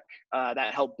Vaynerchuk,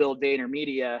 that helped build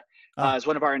VaynerMedia, Ah. is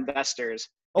one of our investors.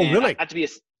 Oh, And I really? had to be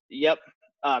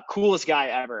coolest guy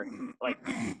ever. Like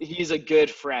he's a good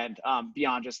friend,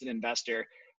 beyond just an investor.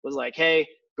 Was like, hey,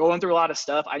 going through a lot of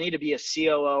stuff. I need to be a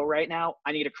COO right now.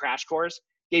 I need a crash course.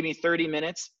 Gave me 30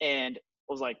 minutes and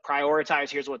was like, prioritize.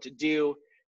 Here's what to do.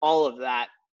 All of that.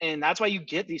 And that's why you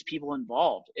get these people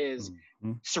involved is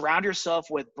Mm-hmm. surround yourself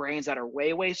with brains that are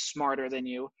way, way smarter than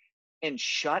you and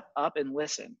shut up and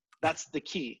listen. That's the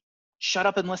key. Shut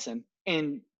up and listen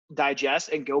and digest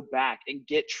and go back and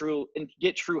get true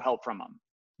help from them.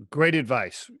 Great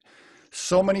advice.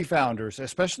 So many founders,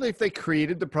 especially if they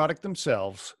created the product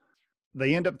themselves,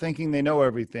 they end up thinking they know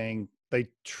everything. They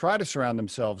try to surround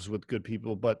themselves with good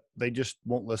people, but they just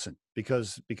won't listen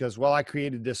because well, I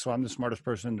created this, so I'm the smartest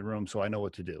person in the room, so I know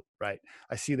what to do, right?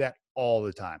 I see that all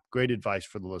the time. Great advice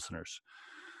for the listeners.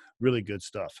 Really good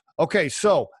stuff. Okay,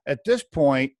 so at this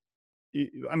point,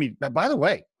 I mean, by the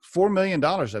way, $4 million,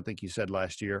 I think you said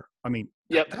last year. I mean,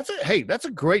 Yep. that's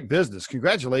a great business.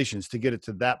 Congratulations to get it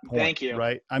to that point, Thank you.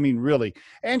 right? I mean, really.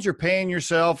 And you're paying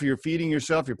yourself, you're feeding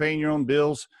yourself, you're paying your own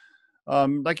bills.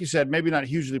 Like you said, maybe not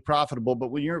hugely profitable,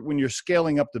 but when you're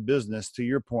scaling up the business, to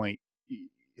your point,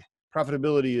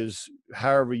 profitability is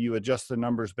however you adjust the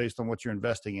numbers based on what you're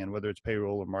investing in, whether it's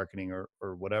payroll or marketing or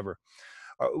whatever.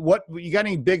 What you got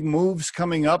any big moves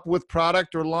coming up with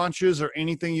product or launches or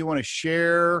anything you want to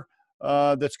share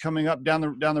that's coming up down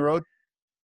the road?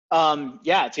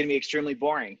 Yeah, it's going to be extremely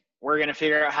boring. We're going to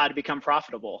figure out how to become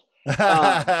profitable.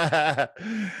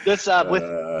 This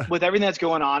with everything that's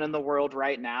going on in the world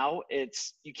right now,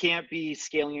 you can't be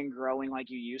scaling and growing like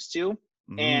you used to.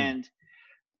 And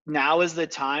now is the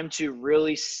time to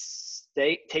really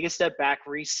take a step back,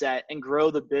 reset, and grow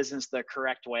the business the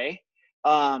correct way.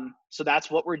 So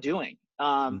that's what we're doing.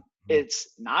 It's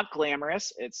not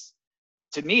glamorous.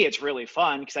 To me, it's really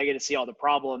fun because I get to see all the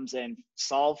problems and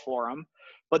solve for them.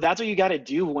 But that's what you got to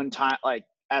do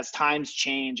as times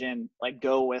change and like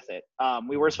go with it.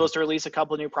 We were supposed to release a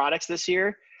couple new products this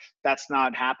year. That's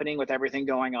not happening with everything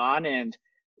going on, and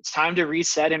it's time to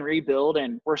reset and rebuild.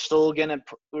 And we're still gonna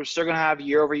have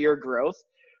year-over-year growth,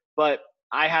 but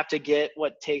I have to get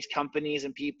what takes companies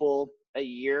and people a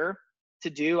year to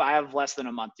do. I have less than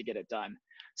a month to get it done.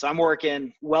 So I'm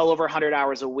working well over 100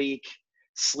 hours a week,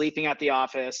 sleeping at the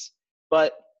office,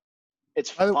 but it's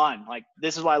fun. Like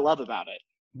this is what I love about it.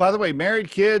 By the way,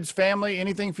 married, kids, family,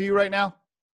 anything for you right now?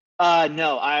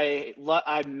 No, I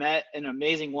met an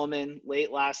amazing woman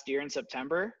late last year in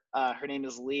September. Her name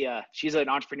is Leah. She's an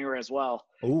entrepreneur as well.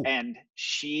 Ooh. And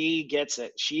she gets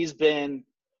it. She's been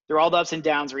through all the ups and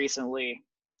downs recently.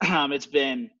 I'm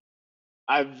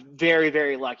very,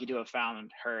 very lucky to have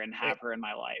found her and have her in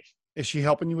my life. Is she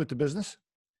helping you with the business?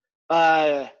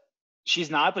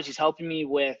 She's not, but she's helping me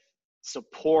with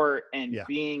support and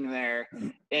being there.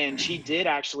 And she did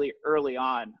actually early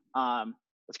on.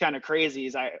 What's kind of crazy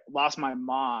is I lost my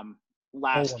mom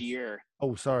last year.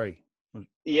 Oh, sorry.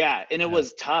 Yeah, and it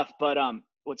was tough. But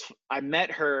I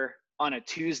met her on a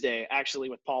Tuesday, actually,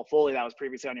 with Paul Foley, that was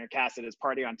previously on your cast at his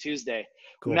party on Tuesday.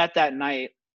 Cool. We met that night,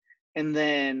 and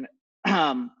then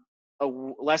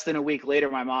less than a week later,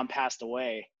 my mom passed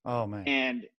away. Oh man!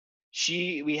 And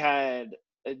we had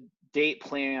a date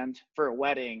planned for a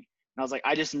wedding, and I was like,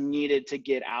 I just needed to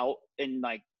get out and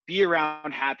like be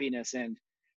around happiness and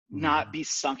not be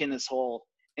sunk in this hole.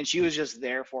 And she was just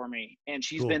there for me, and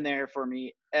she's been there for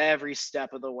me every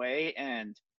step of the way.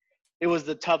 And it was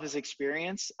the toughest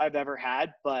experience I've ever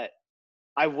had, but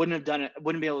I wouldn't have done it.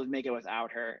 Wouldn't be able to make it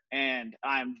without her. And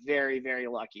I'm very, very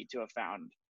lucky to have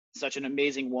found such an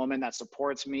amazing woman that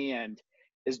supports me and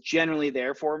is generally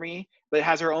there for me, but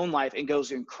has her own life and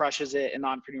goes and crushes it in the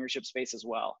entrepreneurship space as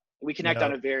well. We connect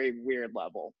on a very weird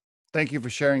level. Thank you for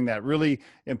sharing that. Really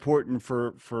important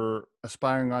for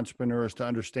aspiring entrepreneurs to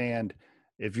understand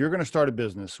if you're going to start a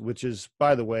business, which is,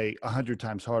 by the way, 100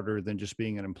 times harder than just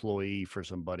being an employee for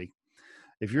somebody,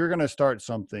 if you're going to start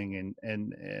something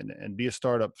and be a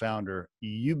startup founder,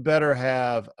 you better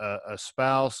have a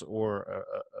spouse or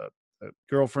a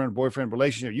girlfriend, boyfriend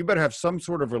relationship. You better have some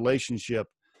sort of relationship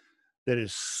that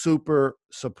is super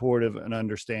supportive and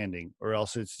understanding, or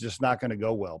else it's just not going to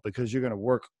go well, because you're going to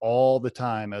work all the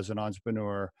time as an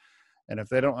entrepreneur. And if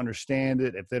they don't understand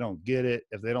it, if they don't get it,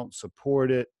 if they don't support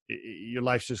it, your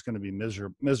life's just going to be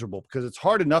miserable, because it's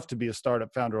hard enough to be a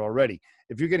startup founder already.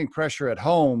 If you're getting pressure at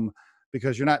home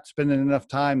because you're not spending enough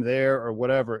time there or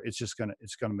whatever, it's going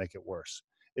to make it worse.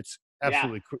 It's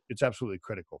Yeah. absolutely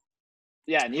critical.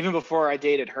 Yeah. And even before I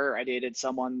dated her, I dated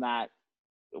someone that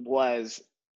was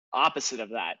opposite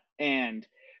of that, and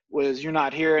was, you're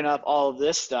not hearing up all of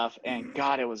this stuff, and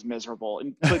God, it was miserable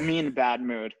and put me in a bad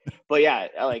mood. But yeah,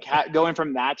 like going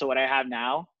from that to what I have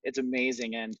now, it's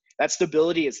amazing. And that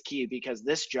stability is key, because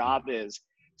this job is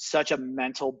such a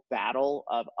mental battle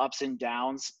of ups and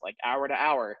downs, like hour to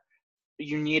hour.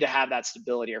 You need to have that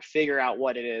stability, or figure out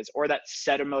what it is, or that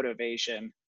set of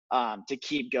motivation to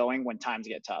keep going when times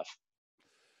get tough.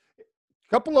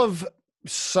 Couple of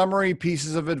summary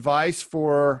pieces of advice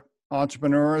for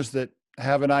entrepreneurs that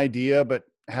have an idea but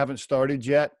haven't started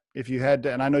yet. If you had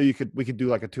to, and I know we could do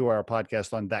like a 2-hour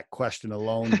podcast on that question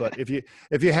alone, but if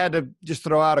you had to just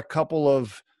throw out a couple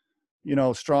of,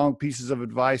 strong pieces of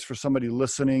advice for somebody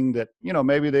listening that,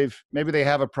 maybe they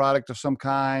have a product of some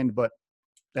kind, but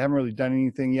they haven't really done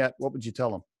anything yet, what would you tell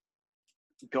them?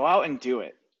 Go out and do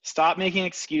it. Stop making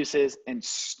excuses and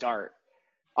start.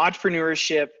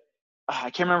 Entrepreneurship, I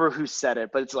can't remember who said it,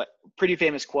 but it's like a pretty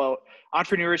famous quote.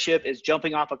 Entrepreneurship is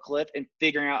jumping off a cliff and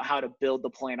figuring out how to build the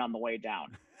plane on the way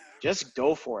down. Just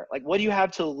go for it. Like, what do you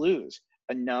have to lose?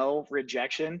 A no,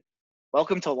 rejection?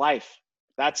 Welcome to life.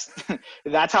 That's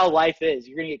that's how life is.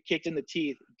 You're gonna get kicked in the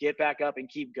teeth, get back up and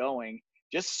keep going.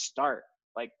 Just start.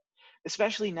 Like,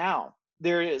 especially now.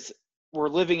 We're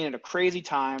living in a crazy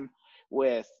time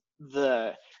with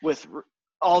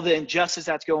all the injustice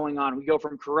that's going on. We go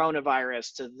from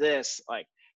coronavirus to this. Like,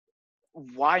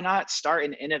 why not start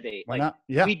and innovate? Why Like, not?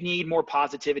 Yeah. we need more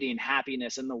positivity and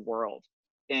happiness in the world.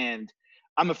 And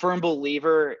I'm a firm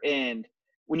believer in,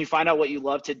 when you find out what you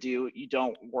love to do, you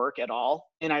don't work at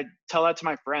all. And I tell that to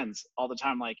my friends all the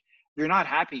time. Like, if you're not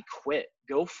happy, quit.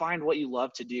 Go find what you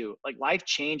love to do. Like, life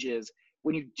changes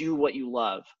when you do what you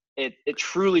love. It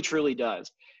truly, truly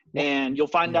does. And you'll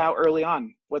find out early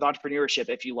on with entrepreneurship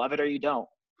if you love it or you don't.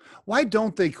 Why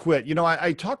don't they quit?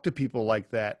 I talk to people like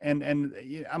that, and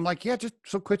I'm like, yeah, just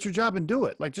quit your job and do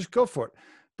it. Like, just go for it.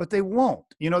 But they won't.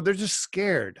 They're just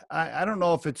scared. I don't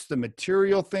know if it's the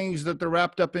material things that they're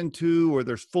wrapped up into, or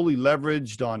they're fully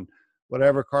leveraged on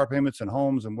whatever, car payments and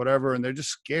homes and whatever, and they're just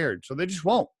scared. So they just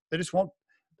won't. They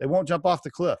won't jump off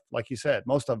the cliff, like you said.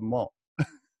 Most of them won't.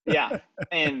 Yeah.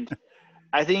 And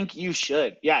I think you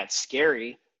should. Yeah, it's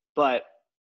scary, but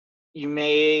you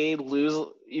may lose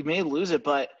it,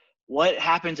 but what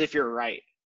happens if you're right?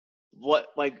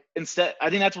 Instead, I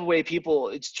think that's the way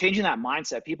it's changing that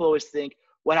mindset. People always think,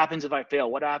 what happens if I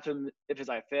fail? What happens if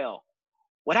I fail?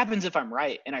 What happens if I'm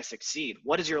right and I succeed?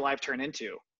 What does your life turn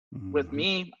into? Mm-hmm. With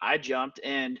me, I jumped,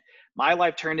 and my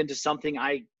life turned into something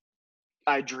I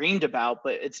dreamed about,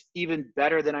 but it's even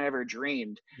better than I ever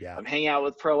dreamed. Yeah. I'm hanging out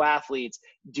with pro athletes,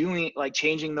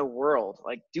 changing the world,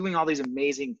 like doing all these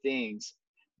amazing things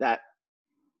that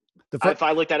if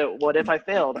I looked at it, what if I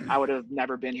failed? I would have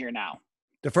never been here now.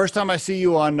 The first time I see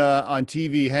you on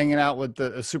TV hanging out with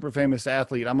a super famous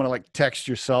athlete, I'm going to text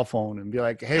your cell phone and be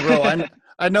like, hey bro,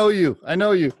 I know you. How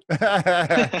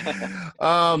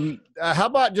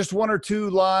about just one or two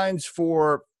lines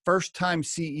for first time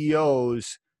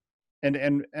CEOs?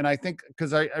 And I think,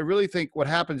 because I really think what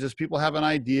happens is people have an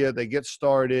idea, they get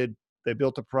started, they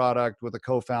built a product with a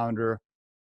co-founder,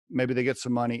 maybe they get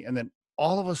some money, and then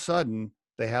all of a sudden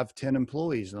they have 10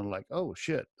 employees, and they're like, oh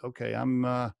shit, okay, I'm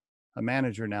a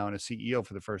manager now and a CEO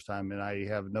for the first time, and I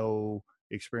have no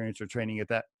experience or training at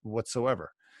that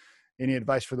whatsoever. Any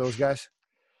advice for those guys?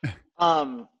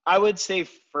 I would say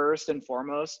first and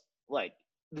foremost, like,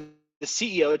 the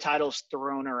CEO title's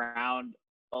thrown around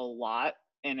a lot,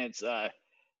 and it's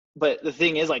but the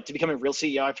thing is, like, to become a real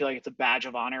CEO, I feel like it's a badge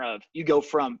of honor. Of you go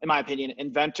from, in my opinion,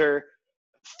 inventor,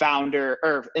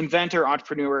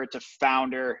 entrepreneur to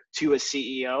founder to a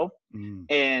CEO.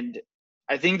 And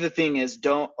I think the thing is,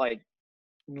 don't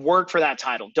work for that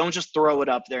title. Don't just throw it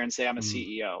up there and say I'm a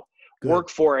CEO. Good. Work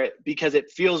for it, because it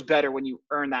feels better when you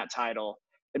earn that title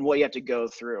and what you have to go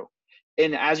through.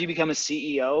 And as you become a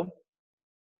CEO,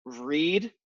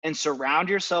 read and surround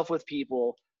yourself with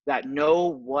people that know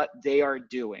what they are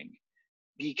doing,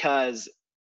 because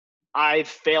I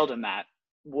failed in that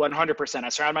 100%. I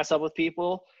surrounded myself with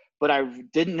people, but I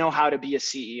didn't know how to be a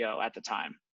CEO at the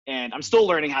time. And I'm still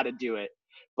learning how to do it.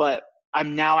 But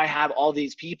I have all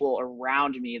these people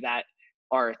around me that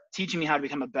are teaching me how to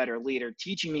become a better leader,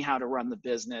 teaching me how to run the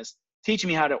business, teaching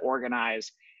me how to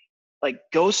organize. Like,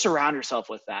 go surround yourself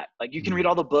with that. Like, you can read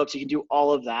all the books, you can do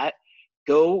all of that.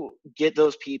 Go get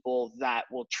those people that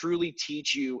will truly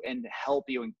teach you and help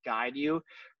you and guide you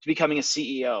to becoming a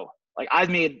CEO. Like, I've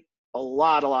made a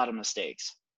lot of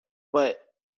mistakes, but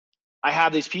I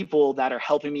have these people that are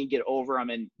helping me get over them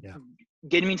and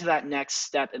getting me to that next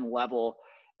step and level.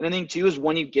 And the thing too is,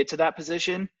 when you get to that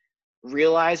position,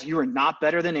 realize you are not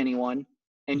better than anyone,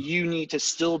 and you need to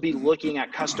still be looking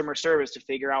at customer service to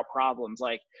figure out problems.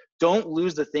 Like, don't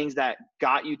lose the things that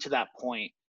got you to that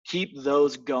point. Keep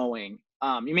those going.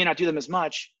 You may not do them as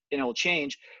much and it'll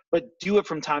change, but do it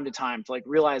from time to time to like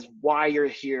realize why you're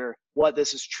here, what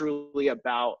this is truly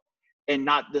about, and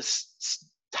not this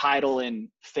title and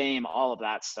fame, all of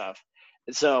that stuff.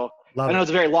 So I know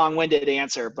it's a very long-winded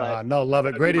answer, but no, love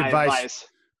it. Great advice.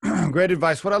 Great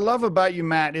advice. What I love about you,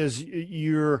 Matt, is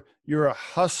you're a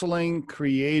hustling,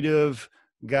 creative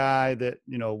guy that,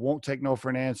 won't take no for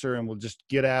an answer and will just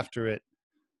get after it.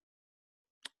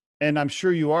 And I'm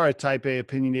sure you are a type A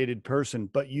opinionated person,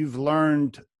 but you've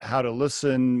learned how to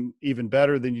listen even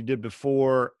better than you did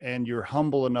before. And you're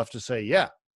humble enough to say, yeah,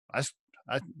 I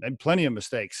made plenty of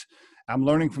mistakes. I'm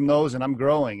learning from those and I'm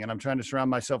growing, and I'm trying to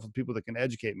surround myself with people that can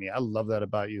educate me. I love that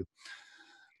about you.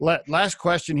 Last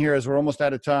question here, as we're almost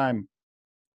out of time.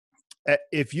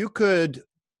 If you could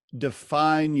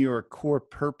define your core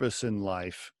purpose in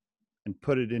life and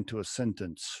put it into a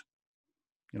sentence,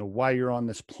 why you're on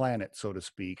this planet, so to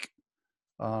speak,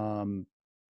 what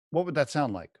would that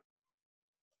sound like?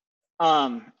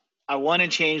 I want to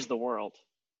change the world.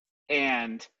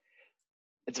 And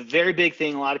it's a very big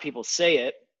thing. A lot of people say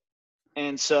it.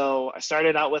 And so I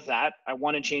started out with that. I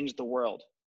want to change the world.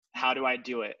 How do I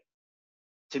do it?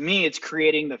 To me, it's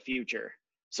creating the future.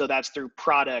 So that's through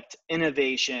product,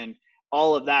 innovation,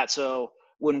 all of that. So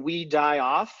when we die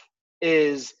off,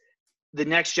 is the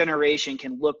next generation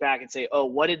can look back and say, oh,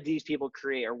 what did these people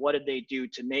create, or what did they do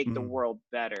to make the world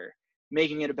better,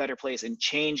 making it a better place and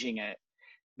changing it?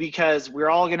 Because we're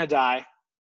all going to die,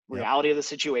 reality of the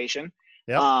situation.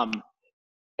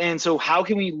 And so how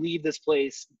can we leave this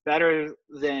place better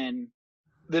than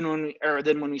when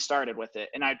we started with it?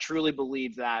 And I truly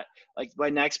believe that, like, my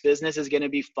next business is going to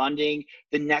be funding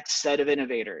the next set of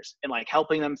innovators and like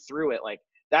helping them through it. Like,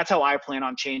 that's how I plan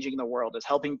on changing the world, is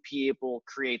helping people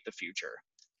create the future.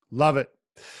 Love it.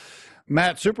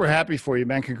 Matt, super happy for you,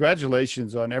 man.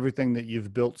 Congratulations on everything that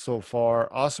you've built so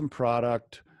far. Awesome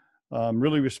product.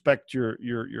 Really respect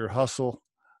your hustle.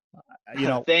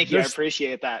 Thank you. I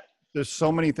appreciate that. There's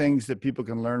so many things that people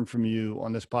can learn from you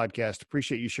on this podcast.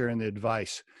 Appreciate you sharing the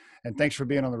advice. And thanks for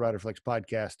being on the RiderFlex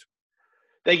podcast.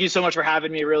 Thank you so much for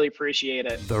having me. Really appreciate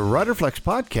it. The RiderFlex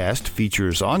podcast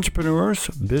features entrepreneurs,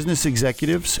 business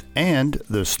executives, and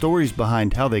the stories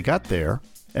behind how they got there,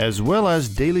 as well as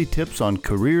daily tips on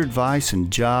career advice and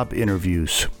job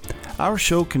interviews. Our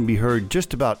show can be heard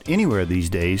just about anywhere these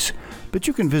days, but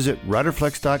you can visit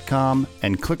riderflex.com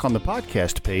and click on the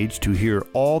podcast page to hear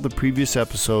all the previous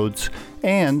episodes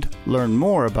and learn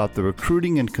more about the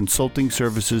recruiting and consulting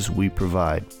services we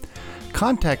provide.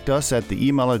 Contact us at the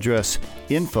email address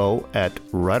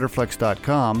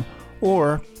info@riderflex.com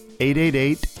or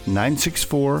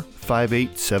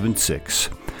 888-964-5876.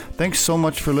 Thanks so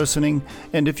much for listening,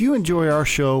 and if you enjoy our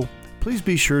show, please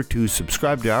be sure to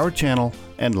subscribe to our channel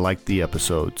and like the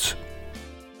episodes.